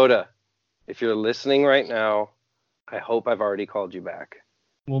 Dakota, if you're listening right now, I hope I've already called you back.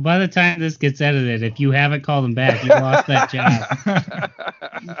 Well, by the time this gets edited, if you haven't called him back, you lost that job.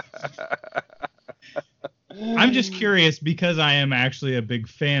 I'm just curious because I am actually a big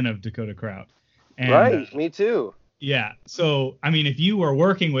fan of Dakota Kraut. And, Right, me too. Yeah. So, I mean, if you were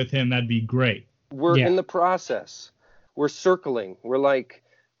working with him, that'd be great. We're Yeah. in the process. We're circling. We're like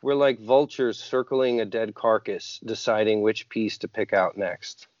vultures circling a dead carcass, deciding which piece to pick out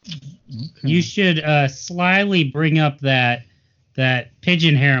next. You should slyly bring up that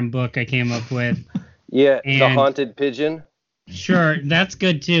pigeon harem book I came up with. Yeah, The And- Haunted Pigeon. Sure, that's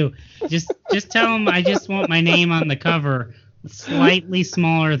good too. Just tell him I just want my name on the cover, slightly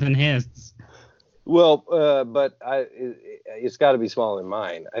smaller than his. Well, but it's got to be smaller than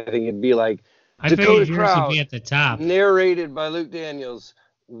mine. I think it'd be like I Dakota figured yours would Kraut, be at the top. narrated by Luke Daniels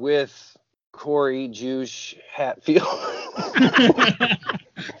with Corey Juice Hatfield.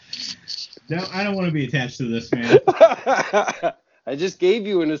 No, I don't want to be attached to this, man. I just gave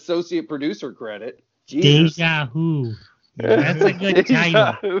you an associate producer credit. Jesus. Deja Vu. That's a good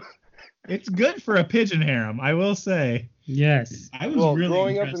title. It's good for a pigeon harem, I will say. Yes. I was Well, really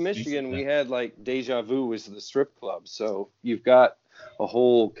growing up impressed in when you Michigan, said we that. had like Deja Vu was the strip club, so you've got a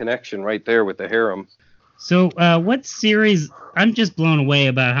whole connection right there with the harem. So, what series? I'm just blown away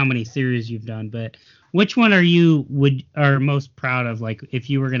about how many series you've done. But which one are most proud of? Like, if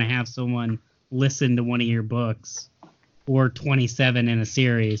you were going to have someone listen to one of your books, or 27 in a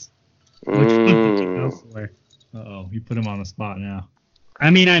series, which one would you go for? Uh-oh, you put him on the spot now. I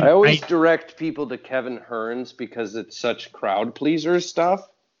mean, I always direct people to Kevin Hearns because it's such crowd pleaser stuff.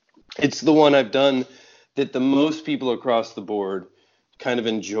 It's the one I've done that the most people across the board kind of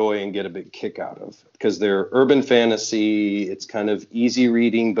enjoy and get a big kick out of, because they're urban fantasy. It's kind of easy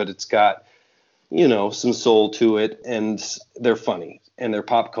reading, but it's got, some soul to it, and they're funny and they're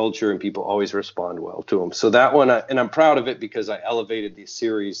pop culture, and people always respond well to them. So that one, and I'm proud of it because I elevated the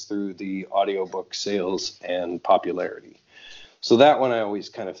series through the audiobook sales and popularity. So that one I always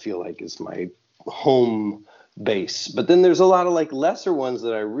kind of feel like is my home base. But then there's a lot of like lesser ones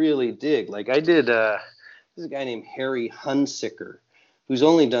that I really dig. Like I did, there's a guy named Harry Hunsicker, who's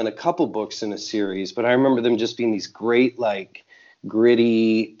only done a couple books in a series, but I remember them just being these great, like,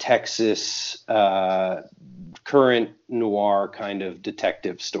 gritty Texas current noir kind of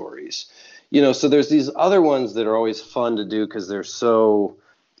detective stories. So there's these other ones that are always fun to do because they're so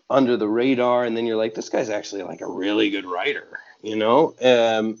under the radar, and then you're like, this guy's actually like a really good writer, and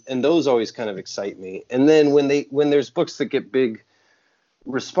those always kind of excite me. And then when there's books that get big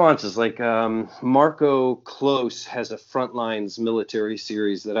responses, like Marco Close has a Frontlines military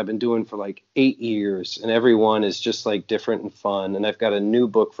series that I've been doing for like 8 years, and every one is just like different and fun, and I've got a new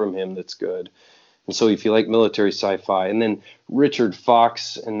book from him that's good. And so if you like military sci-fi, and then Richard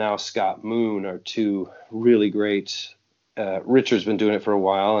Fox and now Scott Moon are two really great. Richard's been doing it for a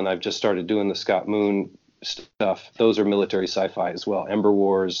while, and I've just started doing the Scott Moon stuff. Those are military sci-fi as well. Ember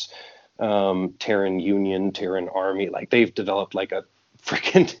Wars, Terran Union, Terran Army, like they've developed like a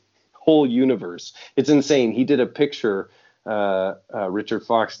freaking whole universe. It's insane. He did a picture, Richard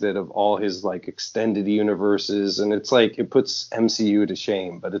Fox did, of all his like extended universes, and it's like it puts MCU to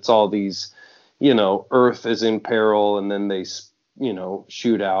shame. But it's all these, Earth is in peril, and then they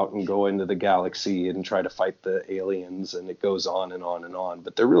shoot out and go into the galaxy and try to fight the aliens, and it goes on and on and on.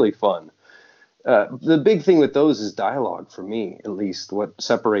 But they're really fun. The big thing with those is dialogue, for me at least. What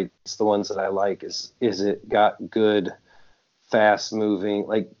separates the ones that I like is it got good, fast moving,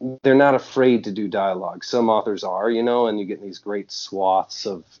 like they're not afraid to do dialogue. Some authors are, and you get these great swaths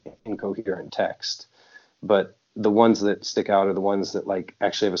of incoherent text. But the ones that stick out are the ones that like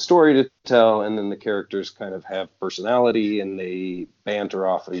actually have a story to tell, and then the characters kind of have personality, and they banter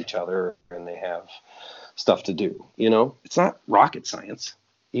off of each other, and they have stuff to do. It's not rocket science,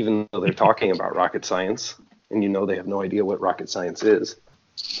 even though they're talking about rocket science, and they have no idea what rocket science is.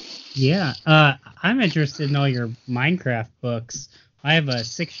 Yeah, I'm interested in all your Minecraft books. I have a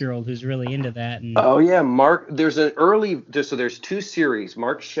 6-year-old who's really into that. And oh yeah, Mark. There's there's 2 series.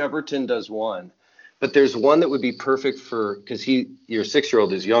 Mark Sheverton does one, but there's one that would be perfect because your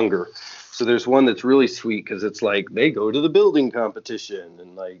 6-year-old is younger. So there's one that's really sweet because it's like they go to the building competition,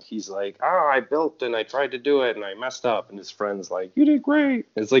 and like he's like, I built and I tried to do it and I messed up, and his friend's like, you did great.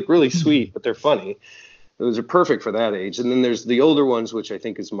 It's like really sweet, but they're funny. Those are perfect for that age. And then there's the older ones, which I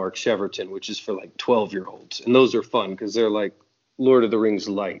think is Mark Sheverton, which is for like 12-year-olds. And those are fun because they're like Lord of the Rings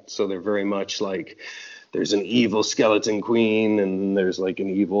light. So they're very much like there's an evil skeleton queen, and there's like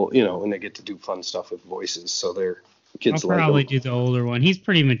an evil, and they get to do fun stuff with voices. So they're kids. I'll probably do the older one. He's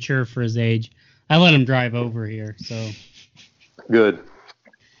pretty mature for his age. I let him drive over here. So good.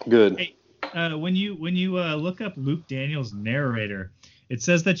 Hey, when you look up Luke Daniels' narrator, it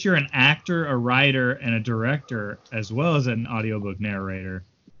says that you're an actor, a writer, and a director, as well as an audiobook narrator.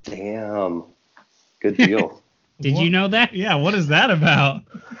 Damn. Good deal. Did you know that? Yeah, what is that about?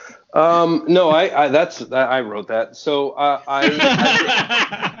 No, I wrote that. So I'm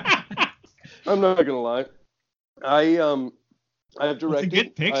not gonna lie. I've directed. It's a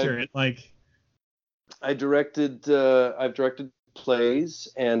good picture. I've directed plays,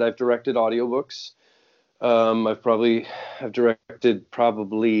 and I've directed audiobooks. I've directed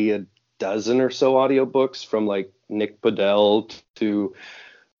probably a dozen or so audiobooks, from like Nick Bedell to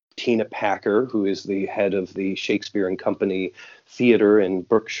Tina Packer, who is the head of the Shakespeare and Company Theater in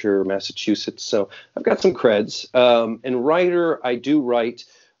Berkshire, Massachusetts. So I've got some creds. And writer, I do write.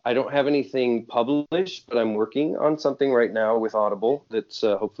 I don't have anything published, but I'm working on something right now with Audible that's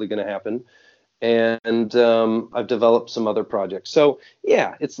hopefully going to happen. And I've developed some other projects. So,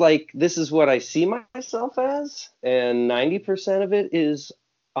 yeah, it's like this is what I see myself as, and 90% of it is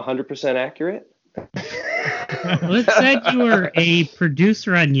 100% accurate. Well, it said you were a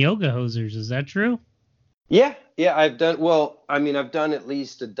producer on Yoga Hosers. Is that true? Yeah, I've done at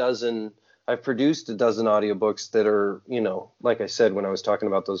least a dozen. I've produced a dozen audiobooks that are, like I said, when I was talking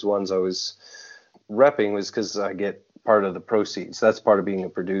about those ones, I was repping was because I get part of the proceeds. That's part of being a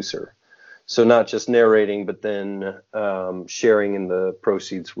producer. So not just narrating, but then sharing in the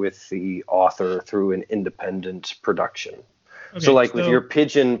proceeds with the author through an independent production. Okay, so like with your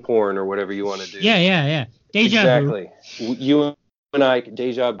pigeon porn or whatever you want to do. Yeah. Deja exactly. You and I,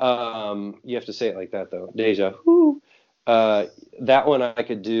 deja. You have to say it like that though. Deja. Whoo. That one I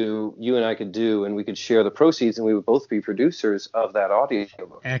could do. You and I could do, and we could share the proceeds, and we would both be producers of that audio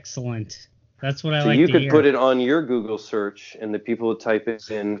book. Excellent. That's what I like to hear. So you could hear. put it on your Google search, and the people would type it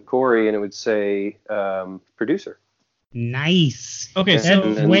in Corey, and it would say producer. Nice. Okay,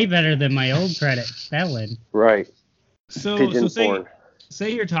 that's way better than my old credit. Spelling. Right. So say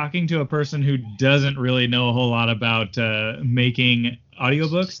you're talking to a person who doesn't really know a whole lot about making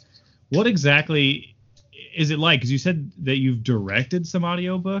audiobooks. What exactly is it like? Because you said that you've directed some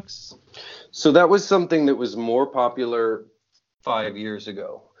audiobooks. So that was something that was more popular 5 years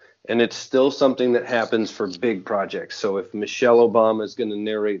ago. And it's still something that happens for big projects. So if Michelle Obama is going to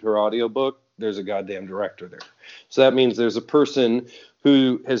narrate her audiobook, there's a goddamn director there. So that means there's a person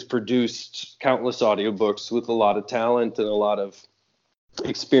who has produced countless audiobooks with a lot of talent and a lot of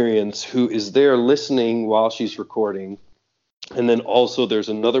experience who is there listening while she's recording. And then also there's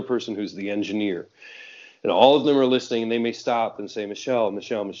another person who's the engineer. And all of them are listening, and they may stop and say, Michelle,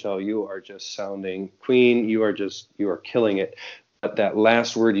 you are just sounding queen. You are killing it. But that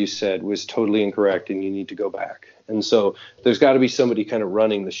last word you said was totally incorrect, and you need to go back. And so there's got to be somebody kind of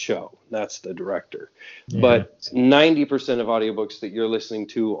running the show. That's the director. Yeah. But 90% of audiobooks that you're listening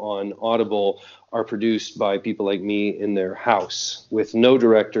to on Audible are produced by people like me in their house with no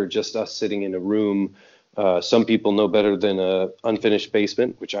director, just us sitting in a room. Some people know better than a unfinished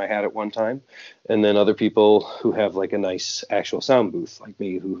basement, which I had at one time. And then other people who have like a nice actual sound booth like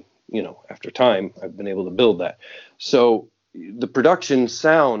me who, after time, I've been able to build that. So the production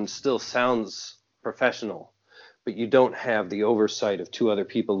sound still sounds professional, but you don't have the oversight of two other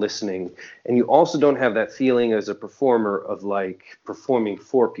people listening. And you also don't have that feeling as a performer of like performing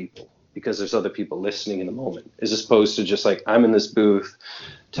for people because there's other people listening in the moment, as opposed to just like, I'm in this booth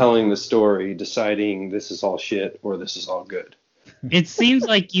telling the story, deciding this is all shit or this is all good. It seems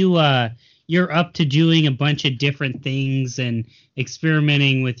like you're up to doing a bunch of different things and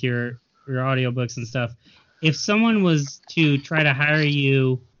experimenting with your audiobooks and stuff. If someone was to try to hire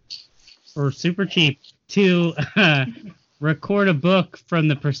you for super cheap to record a book from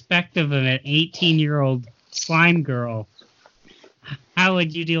the perspective of an 18-year-old slime girl, how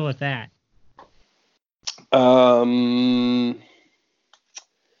would you deal with that? I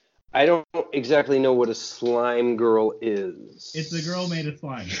don't exactly know what a slime girl is. It's the girl made of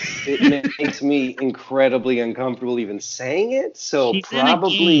slime. It makes me incredibly uncomfortable even saying it. So she's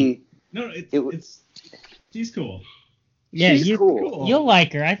probably it's she's cool. Yeah, she's cool. You'll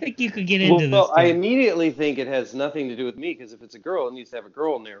like her. I think you could get into this. Well, I immediately think it has nothing to do with me because if it's a girl, it needs to have a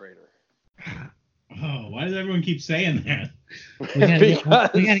girl narrator. Oh, why does everyone keep saying that? We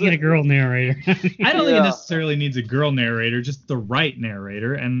gotta get a girl narrator. I don't think it necessarily needs a girl narrator, just the right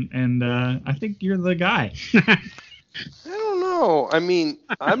narrator, and I think you're the guy. I don't know. I mean,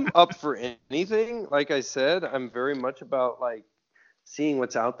 I'm up for anything. Like I said, I'm very much about like seeing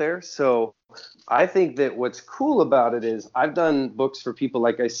what's out there. So I think that what's cool about it is I've done books for people,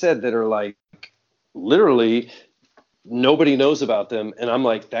 like I said, that are like literally nobody knows about them, and I'm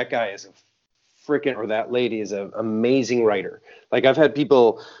like, that guy is or that lady is an amazing writer. Like I've had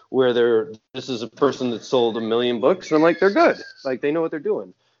people where this is a person that sold 1 million books, and I'm like, they're good. Like they know what they're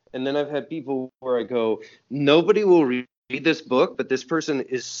doing. And then I've had people where I go, nobody will read this book, but this person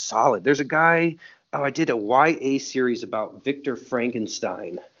is solid. There's a guy, I did a YA series about Victor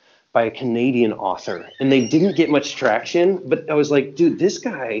Frankenstein by a Canadian author, and they didn't get much traction, but I was like, dude, this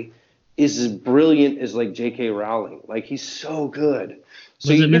guy is as brilliant as like J.K. Rowling. Like he's so good.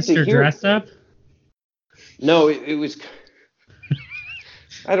 So was it Mr. Dress Up? No, it was.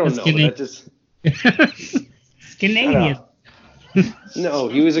 I don't know. That just. Canadian. No,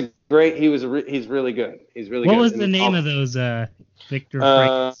 he's really good. He's really good. What was the name of those Victor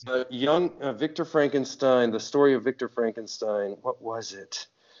Frankenstein? Victor Frankenstein. The story of Victor Frankenstein. What was it?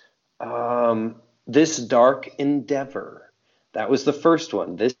 This Dark Endeavor. That was the first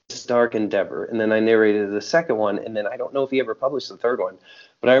one. This Dark Endeavor, and then I narrated the second one, and then I don't know if he ever published the third one.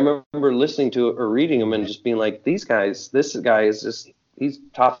 But I remember listening to it or reading them and just being like, this guy is just, he's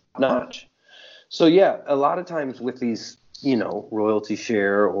top notch. So yeah, a lot of times with these, royalty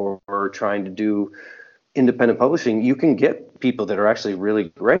share or trying to do independent publishing, you can get people that are actually really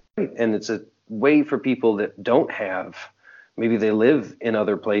great. And it's a way for people that don't have maybe they live in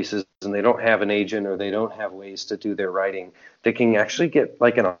other places and they don't have an agent or they don't have ways to do their writing, they can actually get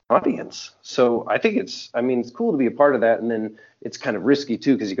like an audience. So I think it's cool to be a part of that. And then it's kind of risky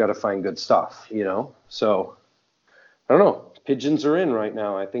too, because you got to find good stuff, So I don't know. Pigeons are in right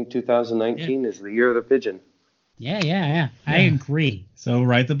now. I think 2019 is the year of the pigeon. Yeah. I agree. So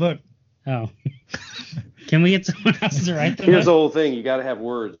write the book. Oh. Can we get someone else to write the Here's book? the whole thing. You got to have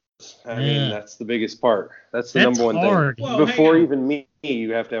words. I mean, that's the biggest part. That's the number one hard. thing. Whoa, Before even me,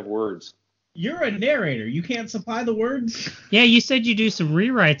 you have to have words. You're a narrator. You can't supply the words? Yeah, you said you do some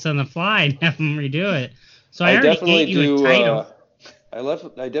rewrites on the fly and have them redo it. So I already gave you a title.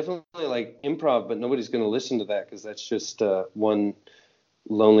 I definitely like improv, but nobody's going to listen to that because that's just one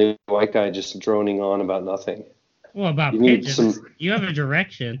lonely white guy just droning on about nothing. Well, about You need pigeons, some- you have a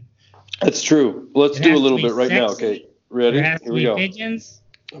direction. That's true. Let's It do a has to little be bit right now. sexy. Okay, ready? There has Here to we be go. pigeons.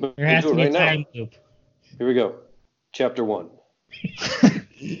 We'll There has do to it be a right now. time loop. Here we go. Chapter 1.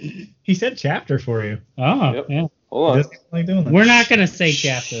 He said chapter for you. Oh, Yep. yeah. Hold He on. doesn't like doing that. We're not going to say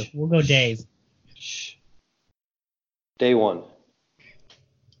chapter. We'll go days. Shh. Day 1.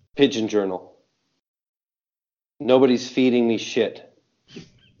 Pigeon journal. Nobody's feeding me shit.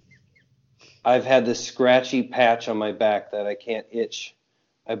 I've had this scratchy patch on my back that I can't itch.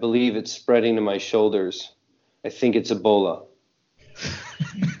 I believe it's spreading to my shoulders. I think it's Ebola.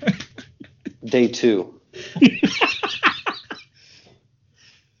 Day 2.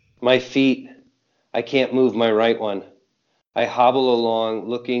 My feet. I can't move my right one. I hobble along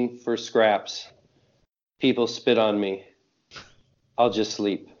looking for scraps. People spit on me. I'll just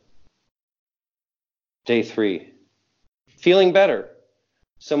sleep. Day 3. Feeling better.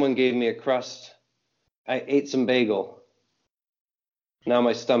 Someone gave me a crust. I ate some bagel. Now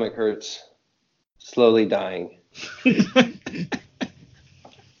my stomach hurts. Slowly dying.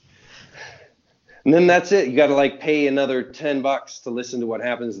 And then that's it. You got to like pay another $10 to listen to what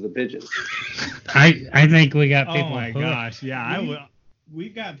happens to the pigeons. I think we got people. Oh my hooked. gosh, yeah, I will.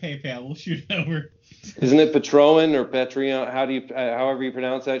 We've got PayPal. We'll shoot it over. Isn't it Patreon or Patreon? However you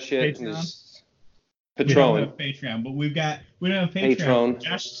pronounce that shit? Patreon? It's We don't Patreon. have Patreon, but we don't have Patreon.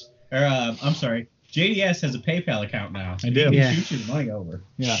 Patreon. I'm sorry. JDS has a PayPal account now. So I do. You can Yeah. shoot your money over.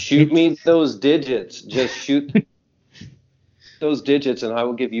 Yeah. Shoot me those digits. Just shoot those digits, and I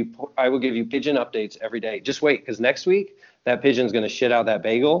will give you pigeon updates every day. Just wait, because next week that pigeon's gonna shit out that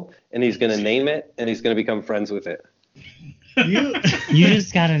bagel, and he's gonna name it, and he's gonna become friends with it. You, You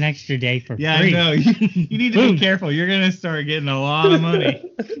just got an extra day for yeah, free. I know. You need to Boom. be careful. You're gonna start getting a lot of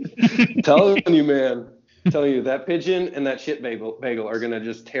money. Telling you, man. Telling you, that pigeon and that shit bagel are gonna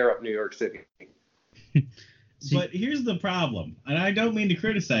just tear up New York City. But here's the problem, and I don't mean to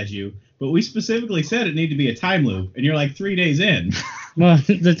criticize you, but we specifically said it needed to be a time loop, and you're like 3 days in. Well,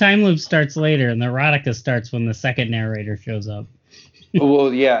 the time loop starts later, and the erotica starts when the second narrator shows up.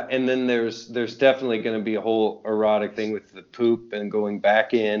 Well, yeah, and then there's definitely going to be a whole erotic thing with the poop and going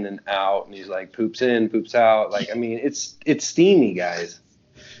back in and out, and he's like poops in, poops out. Like, I mean, it's steamy, guys.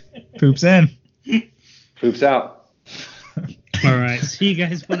 Poops in. Poops out. All right, so you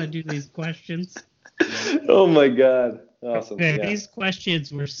guys want to do these questions? Oh my God, awesome. Okay, Yeah. these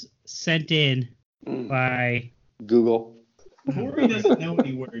questions were sent in by. Google. Corey doesn't know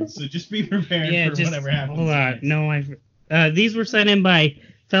any words, so just be prepared for whatever happens. Hold on. next. No, these were sent in by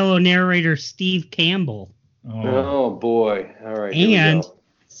fellow narrator Steve Campbell Oh boy. All right. Here we and go.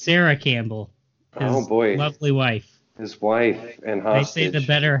 Sarah Campbell, his Oh, boy. lovely wife. His wife and I hostage. say the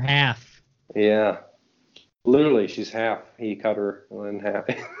better half. Yeah. Literally, she's half. He cut her in half.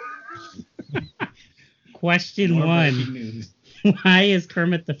 Question More one: breaking news. Why is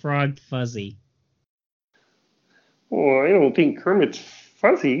Kermit the Frog fuzzy? Well, I don't think Kermit's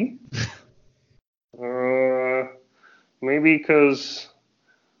fuzzy. Maybe because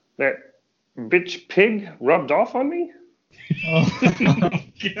that bitch pig rubbed off on me? Oh,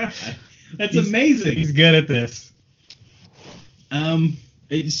 God. That's amazing. He's good at this.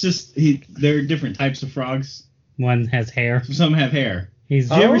 It's just there are different types of frogs. One has hair. Some have hair. He's.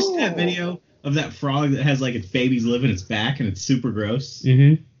 Did you ever see Oh. that video of that frog that has like its babies live in its back and it's super gross?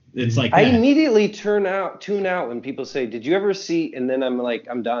 Mm-hmm. It's like I that. immediately tune out when people say, "Did you ever see?" And then I'm like,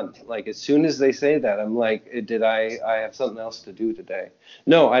 I'm done. Like as soon as they say that, I'm like, "Did I have something else to do today?"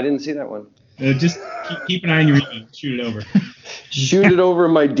 No, I didn't see that one. Just keep an eye on your email. Shoot it over. Shoot it over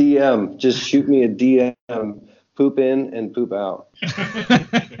my DM. Just shoot me a DM. Poop in and poop out.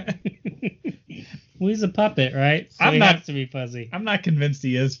 Well, he's a puppet, right? So I'm he not- has to be fuzzy. I'm not convinced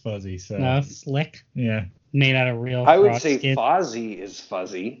he is fuzzy. So No, slick, yeah. made out of real. I would frog say skin. Fozzie is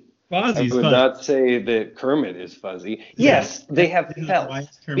fuzzy. Fozzie's I would fuzzy. not say that Kermit is fuzzy. Yes, they have felt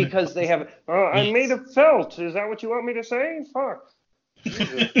because they have. I'm made of felt. Is that what you want me to say? Fuck.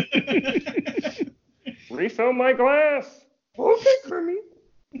 Refill my glass. Okay, Kermit.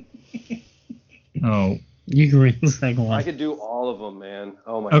 Oh, You can read the second I one. could do all of them, man.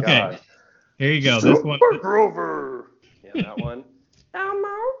 Oh my Okay. god. here you go. This one. Grover. Yeah, that one. Elmo.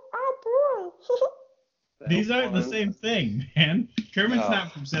 Oh boy. These aren't the same thing, man. Kermit's No.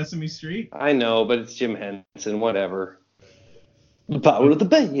 not from Sesame Street. I know, but it's Jim Henson. Whatever. The power of the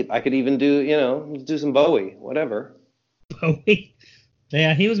babe. I could even do some Bowie. Whatever. Bowie.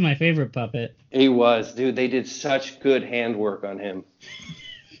 Yeah, he was my favorite puppet. He was, dude. They did such good handwork on him.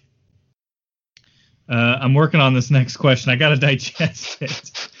 I'm working on this next question. I gotta digest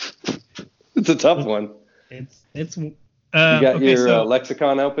it. It's a tough one. It's You got okay, your so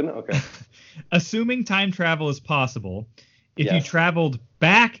lexicon open? Okay. assuming time travel is possible, if you Yes. traveled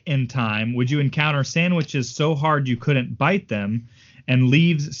back in time, would you encounter sandwiches so hard you couldn't bite them and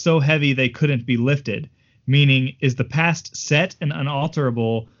leaves so heavy they couldn't be lifted? Meaning, is the past set and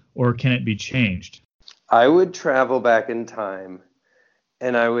unalterable, or can it be changed? I would travel back in time,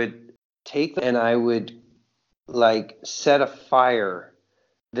 and I would take them, and I would set a fire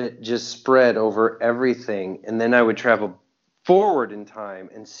that just spread over everything, and then I would travel forward in time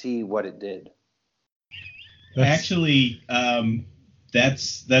and see what it did. Actually,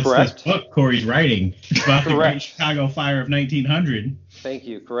 that's Correct. this book Corey's writing about the Great Correct. Chicago Fire of 1900. Thank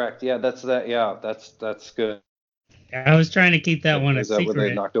you. Correct. Yeah, that's that. Yeah, that's good. I was trying to keep that one a Is that where they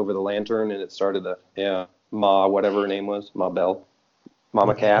secret. knocked over the lantern and it started Ma, whatever her name was, Ma Bell,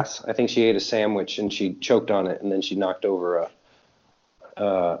 Mama Cass? I think she ate a sandwich and she choked on it, and then she knocked over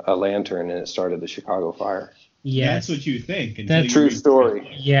a lantern and it started the Chicago Fire. Yes. That's what you think. until That's you True read-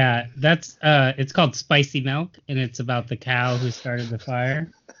 story. Yeah, that's it's called Spicy Milk, and it's about the cow who started the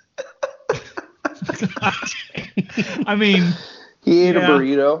fire. I mean, He ate Yeah. a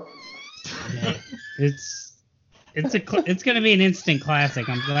burrito. Yeah. It's gonna be an instant classic.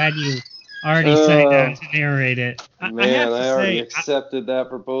 I'm glad you already signed on to narrate it. Man, to I already say, accepted that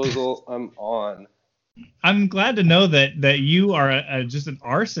proposal. I'm on. I'm glad to know that you are just an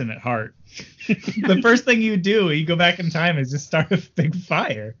arson at heart. The first thing you do when you go back in time is just start a big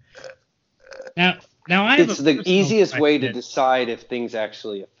fire. Now I have It's a the personal easiest way to question. decide if things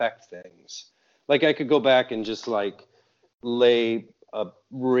actually affect things. Like I could go back and just lay a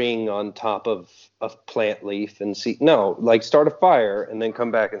ring on top of a plant leaf and see. No, start a fire and then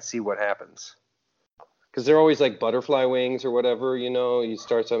come back and see what happens. Because they're always like butterfly wings or whatever, you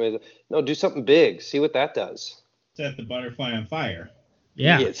start something. No, do something big. See what that does. Set the butterfly on fire.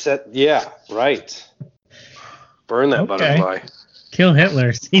 Yeah, Yeah, right. Burn that Okay. butterfly. kill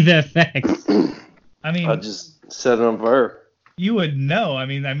Hitler. See the effects. I mean, I'll just set it on fire. you would know. I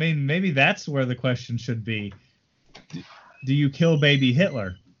mean, maybe that's where the question should be. Do you kill baby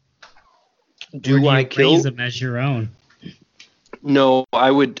Hitler? Do I kill? Raise him as your own? No,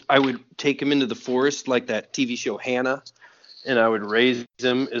 I would take him into the forest like that TV show Hannah, and I would raise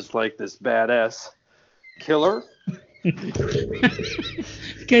him as like this badass killer.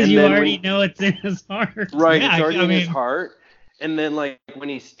 Because And you then already when- know it's in his heart. Right, Yeah, it's already I in his mean- heart. And then when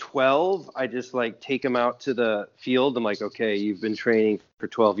he's 12, I just take him out to the field. I'm like, okay, you've been training for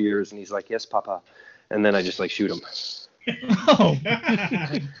 12 years, and he's like, yes, Papa. And then I just shoot him. Oh,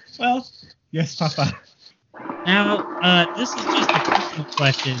 well, yes, Papa. Now, this is just a personal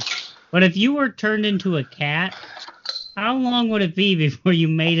question, but if you were turned into a cat, how long would it be before you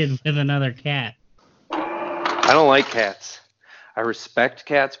mated with another cat? I don't like cats. I respect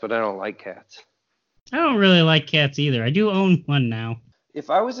cats, but I don't like cats. I don't really like cats either. I do own one now. If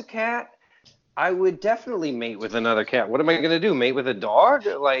I was a cat, I would definitely mate with another cat. What am I going to do? Mate with a dog?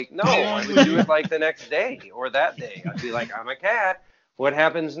 No, I would do it the next day or that day. I'd be like, I'm a cat. What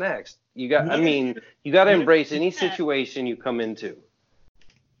happens next? You got to embrace any situation you come into.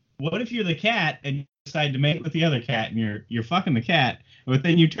 What if you're the cat and you decide to mate with the other cat and you're fucking the cat, but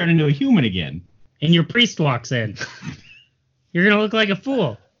then you turn into a human again? And your priest walks in. You're going to look like a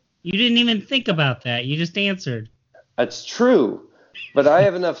fool. You didn't even think about that. You just answered. That's true. But I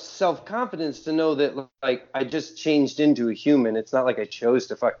have enough self-confidence to know that, I just changed into a human. It's not like I chose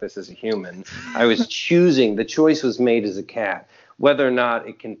to fuck this as a human. I was choosing. The choice was made as a cat. Whether or not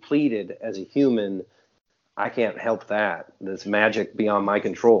it completed as a human, I can't help that. That's magic beyond my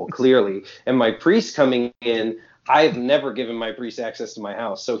control, clearly. And my priest coming in, I've never given my priest access to my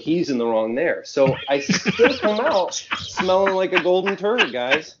house, so he's in the wrong there. So I still come out smelling like a golden turd,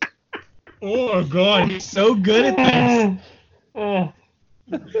 guys. Oh, God, he's so good at this.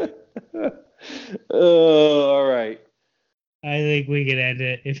 Oh, all right. I think we can end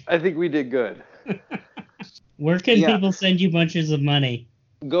it. I think we did good. Where can people send you bunches of money?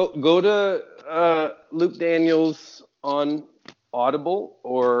 Go to Luke Daniels on Audible,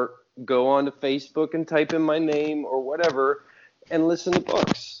 or go on to Facebook and type in my name or whatever and listen to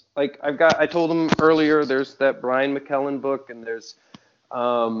books. Like I told him earlier, there's that Brian McKellen book, and there's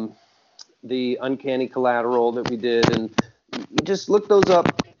the Uncanny Collateral that we did, and you just look those up.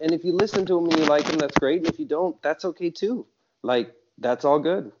 And if you listen to them and you like them, that's great. And if you don't, that's okay too. Like, that's all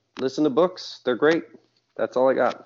good. Listen to books. They're great. That's all I got.